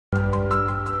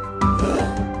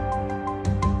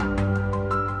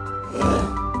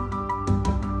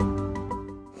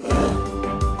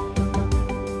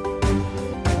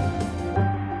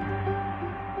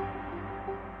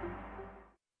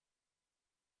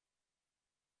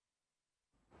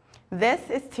This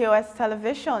is TOS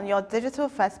Television, your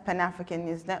digital-first Pan-African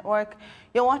news network.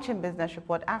 You're watching Business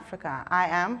Report Africa. I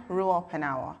am Ruo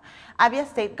Penawa. Abia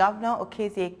State Governor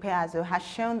Okezie Ikpeazu has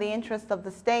shown the interest of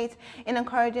the state in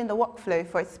encouraging the workflow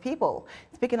for its people.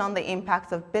 Speaking on the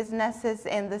impacts of businesses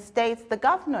in the state, the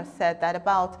governor said that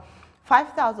about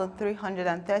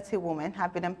 5,330 women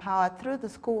have been empowered through the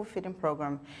school feeding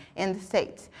program in the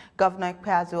state. Governor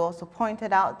Ikpeazu also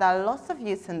pointed out that lots of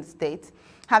youths in the state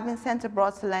have been sent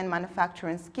abroad to learn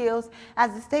manufacturing skills,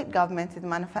 as the state government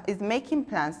is making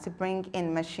plans to bring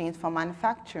in machines for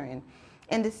manufacturing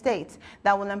in the state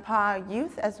that will empower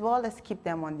youth as well as keep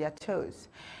them on their toes.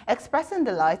 Expressing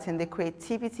delight in the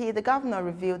creativity, the governor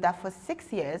revealed that for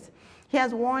 6 years, he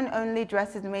has worn only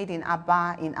dresses made in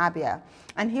Aba in Abia,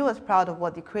 and he was proud of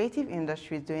what the creative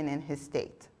industry is doing in his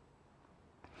state.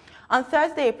 On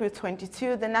Thursday, April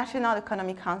 22, the National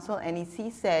Economic Council, NEC,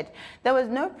 said there was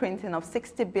no printing of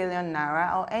 60 billion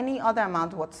naira or any other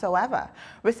amount whatsoever.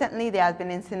 Recently, there have been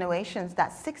insinuations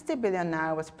that 60 billion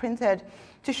naira was printed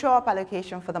to show up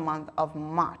allocation for the month of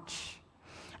March.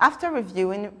 After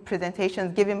reviewing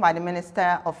presentations given by the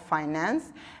Minister of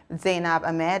Finance, Zainab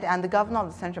Ahmed, and the Governor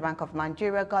of the Central Bank of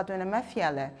Nigeria, Godwin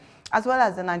Emefiele, as well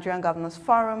as the Nigerian Governors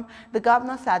Forum, the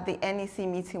governor said the NEC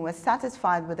meeting was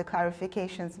satisfied with the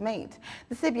clarifications made.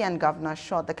 The CBN governor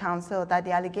assured the council that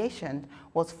the allegation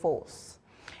was false.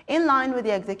 In line with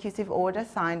the executive order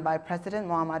signed by President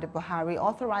Muhammadu Buhari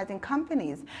authorizing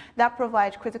companies that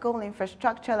provide critical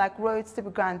infrastructure like roads to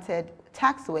be granted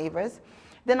tax waivers,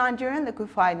 the Nigerian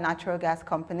Liquefied Natural Gas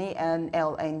Company,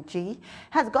 NLNG,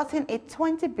 has gotten a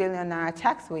 20 billion naira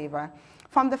tax waiver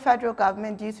from the federal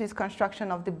government due to its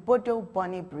construction of the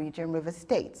Bodo-Bonny Bridge in Rivers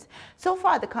State. So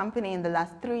far, the company in the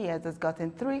last 3 years has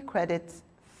gotten 3 credit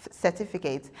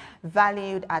certificates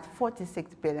valued at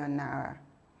 46 billion naira.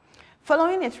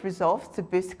 Following its resolve to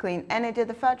boost clean energy,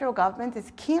 the federal government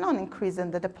is keen on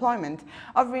increasing the deployment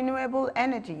of renewable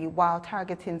energy while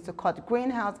targeting to cut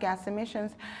greenhouse gas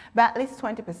emissions by at least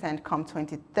 20% come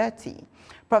 2030.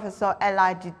 Professor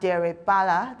Elajidere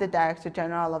Bala, the Director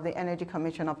General of the Energy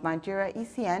Commission of Nigeria,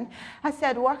 ECN, has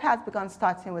said work has begun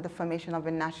starting with the formation of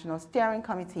a National Steering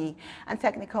Committee and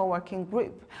Technical Working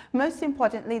Group. Most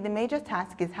importantly, the major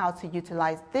task is how to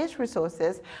utilize these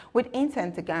resources with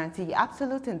intent to guarantee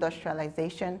absolute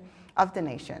industrialization of the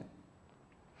nation.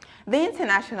 The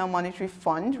International Monetary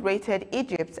Fund rated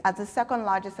Egypt as the second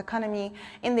largest economy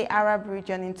in the Arab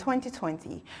region in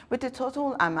 2020, with a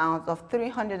total amount of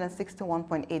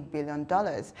 $361.8 billion.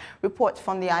 Reports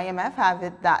from the IMF have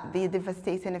it that the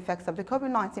devastating effects of the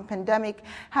COVID-19 pandemic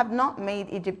have not made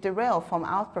Egypt derail from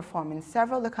outperforming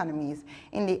several economies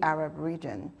in the Arab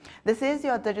region. This is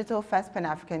your digital-first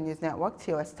Pan-African news network,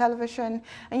 TOS Television,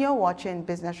 and you're watching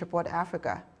Business Report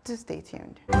Africa. Do stay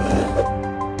tuned.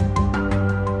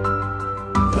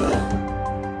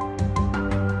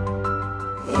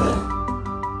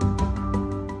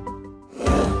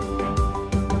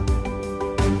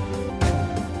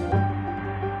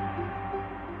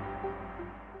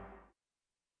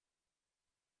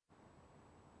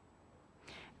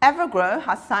 Evergrow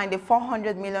has signed a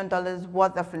 $400 million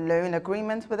worth of loan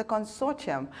agreement with a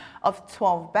consortium of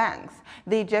 12 banks.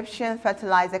 The Egyptian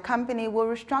fertilizer company will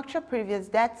restructure previous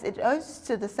debts it owes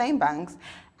to the same banks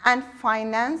and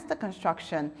finance the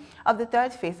construction of the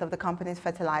third phase of the company's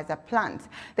fertilizer plant.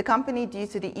 The company, due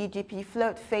to the EGP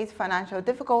float, faced financial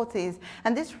difficulties,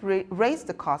 and this raised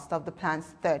the cost of the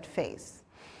plant's third phase.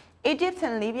 Egypt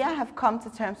and Libya have come to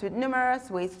terms with numerous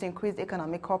ways to increase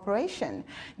economic cooperation.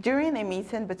 During a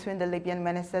meeting between the Libyan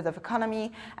Ministers of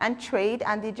Economy and Trade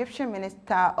and the Egyptian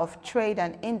Minister of Trade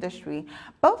and Industry,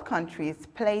 both countries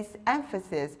placed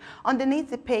emphasis on the need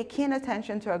to pay keen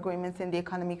attention to agreements in the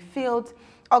economic field,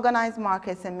 organize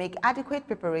markets, and make adequate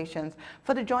preparations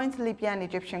for the joint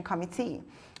Libyan-Egyptian Committee.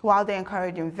 While they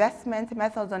encourage investment,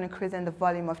 methods on increasing the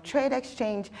volume of trade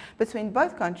exchange between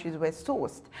both countries were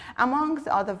sourced, amongst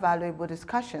other valuable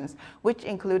discussions, which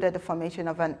included the formation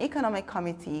of an economic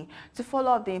committee to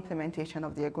follow up the implementation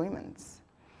of the agreements.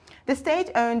 The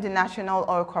state-owned National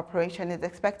Oil Corporation is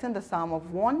expecting the sum of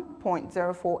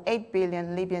 1.048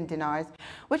 billion Libyan dinars,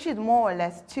 which is more or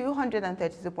less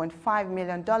 $232.5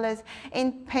 million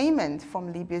in payment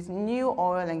from Libya's new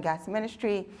oil and gas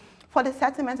ministry for the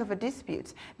settlement of a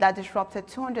dispute that disrupted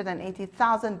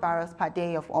 280,000 barrels per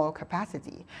day of oil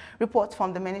capacity. Reports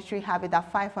from the ministry have it that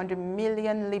 500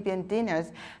 million Libyan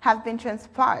dinars have been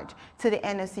transferred to the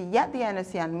NOC, yet the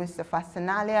NOC and Mustafa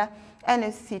Sanalia,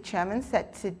 NOC chairman,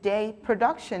 said today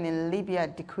production in Libya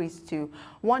decreased to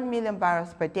 1 million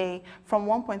barrels per day from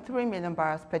 1.3 million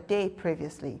barrels per day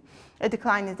previously. A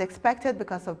decline is expected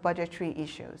because of budgetary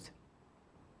issues.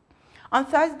 On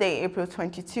Thursday, April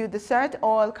 22, the Surrey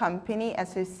Oil Company,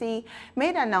 SOC,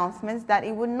 made announcements that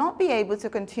it would not be able to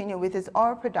continue with its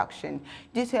oil production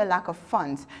due to a lack of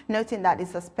funds, noting that it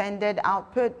suspended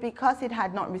output because it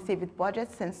had not received its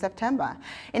budget since September.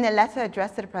 In a letter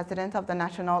addressed to the President of the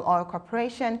National Oil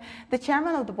Corporation, the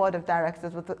Chairman of the Board of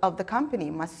Directors of the company,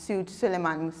 Masood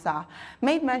Suleiman Musa,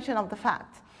 made mention of the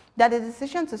fact that the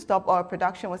decision to stop oil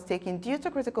production was taken due to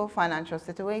critical financial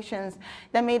situations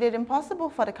that made it impossible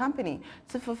for the company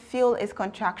to fulfill its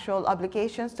contractual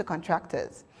obligations to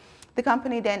contractors. The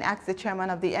company then asked the chairman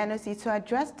of the NOC to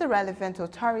address the relevant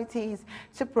authorities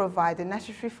to provide the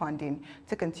necessary funding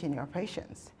to continue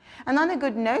operations. And on a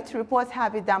good note, reports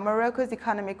have it that Morocco's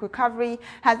economic recovery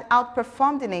has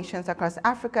outperformed the nations across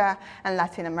Africa and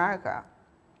Latin America.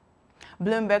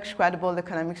 Bloomberg's Credible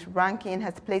Economics ranking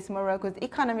has placed Morocco's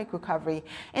economic recovery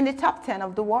in the top 10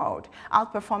 of the world,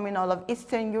 outperforming all of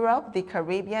Eastern Europe, the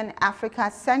Caribbean,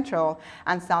 Africa, Central,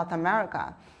 and South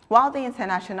America. While the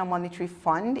International Monetary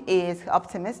Fund is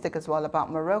optimistic as well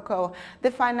about Morocco, the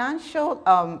financial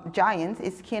giant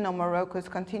is keen on Morocco's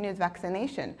continued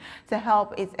vaccination to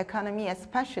help its economy,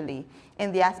 especially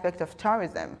in the aspect of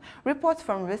tourism. Reports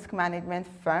from risk management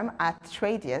firm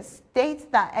Atradius states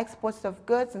that exports of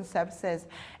goods and services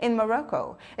in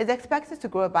Morocco is expected to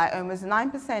grow by almost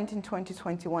 9% in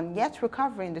 2021, yet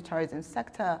recovery in the tourism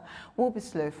sector will be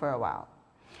slow for a while.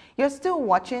 You're still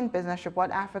watching Business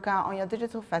Report Africa on your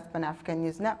digital first Pan-African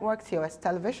news network, TOS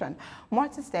Television. More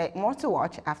to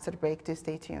watch after the break. Do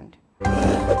stay tuned.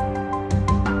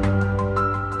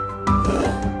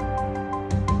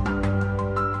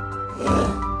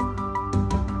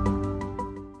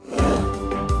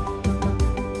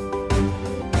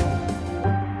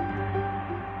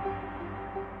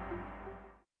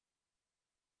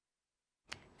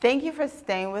 Thank you for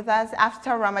staying with us.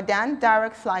 After Ramadan,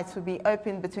 direct flights will be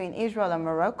opened between Israel and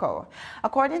Morocco.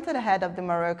 According to the head of the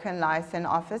Moroccan Liaison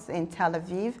Office in Tel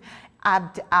Aviv,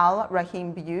 Abd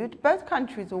al-Rahim Bioud, both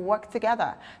countries will work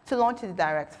together to launch the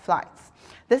direct flights.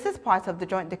 This is part of the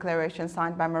joint declaration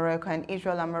signed by Morocco and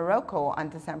Israel and Morocco on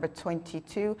December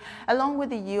 22, along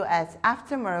with the U.S.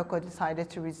 after Morocco decided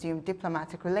to resume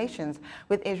diplomatic relations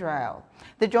with Israel.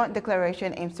 The joint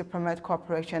declaration aims to promote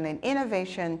cooperation in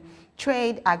innovation,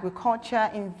 trade, agriculture,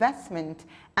 investment,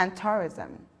 and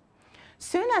tourism.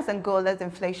 Soon as Angola's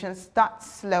inflation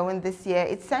starts slowing this year,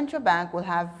 its central bank will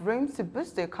have room to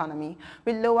boost the economy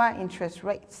with lower interest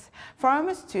rates. For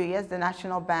almost 2 years, the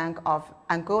National Bank of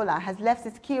Angola has left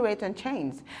its key rate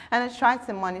unchanged and has tried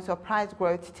to monitor price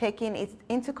growth, taking it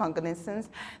into cognizance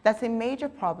that's a major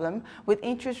problem with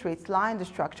interest rates lying the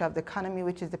structure of the economy,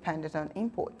 which is dependent on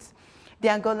imports. The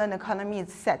Angolan economy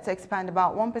is set to expand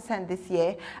about 1% this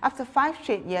year after 5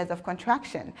 straight years of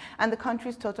contraction, and the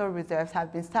country's total reserves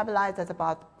have been stabilized at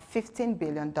about $15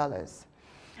 billion.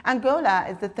 Angola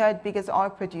is the third biggest oil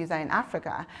producer in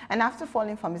Africa, and after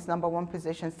falling from its #1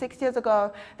 position 6 years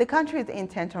ago, the country is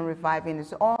intent on reviving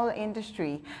its oil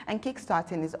industry and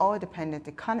kickstarting its oil-dependent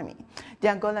economy. The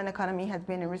Angolan economy has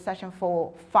been in recession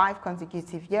for 5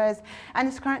 consecutive years and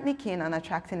is currently keen on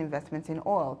attracting investments in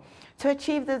oil. To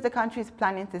achieve this, the country is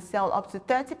planning to sell up to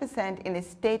 30% in its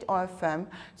state oil firm,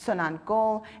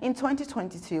 Sonangol, in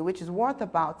 2022, which is worth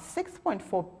about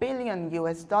 $6.4 billion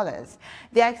US.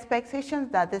 There are expectations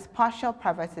that this partial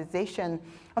privatization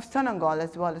of Sonangol,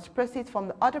 as well as proceeds from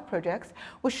the other projects,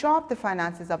 will shore up the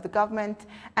finances of the government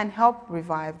and help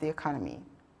revive the economy.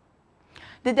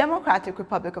 The Democratic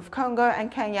Republic of Congo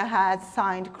and Kenya had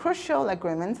signed crucial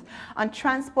agreements on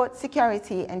transport,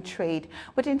 security, and trade,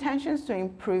 with intentions to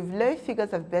improve low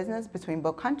figures of business between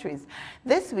both countries.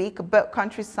 This week, both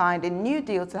countries signed a new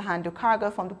deal to handle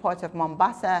cargo from the port of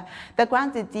Mombasa that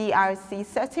grants the DRC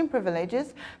certain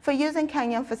privileges for using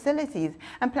Kenyan facilities,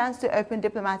 and plans to open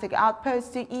diplomatic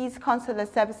outposts to ease consular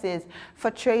services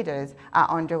for traders are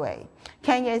underway.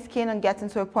 Kenya is keen on getting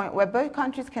to a point where both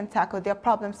countries can tackle their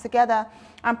problems together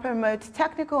and promote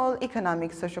technical,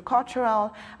 economic,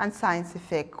 social-cultural, and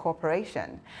scientific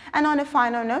cooperation. And on a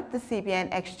final note, the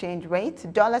CBN exchange rate,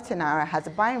 dollar to naira, has a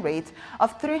buying rate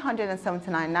of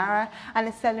 379 naira and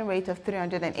a selling rate of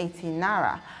 318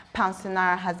 naira. Pounds to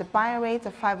naira has a buying rate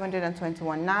of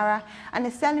 521 naira and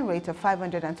a selling rate of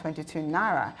 522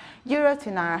 naira. Euro to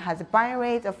naira has a buying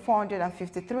rate of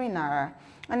 453 naira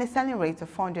and a selling rate of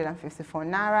 454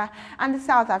 naira, and the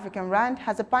South African rand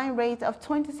has a buying rate of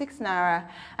 26 naira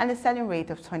and a selling rate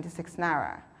of 26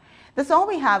 naira. That's all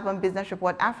we have on Business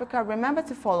Report Africa. Remember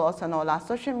to follow us on all our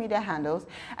social media handles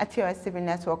at TOS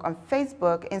Network on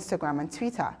Facebook, Instagram, and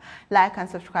Twitter. Like and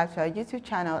subscribe to our YouTube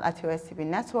channel at TOS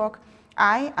Network.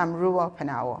 I am Ruwa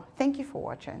Panawo. Thank you for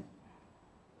watching.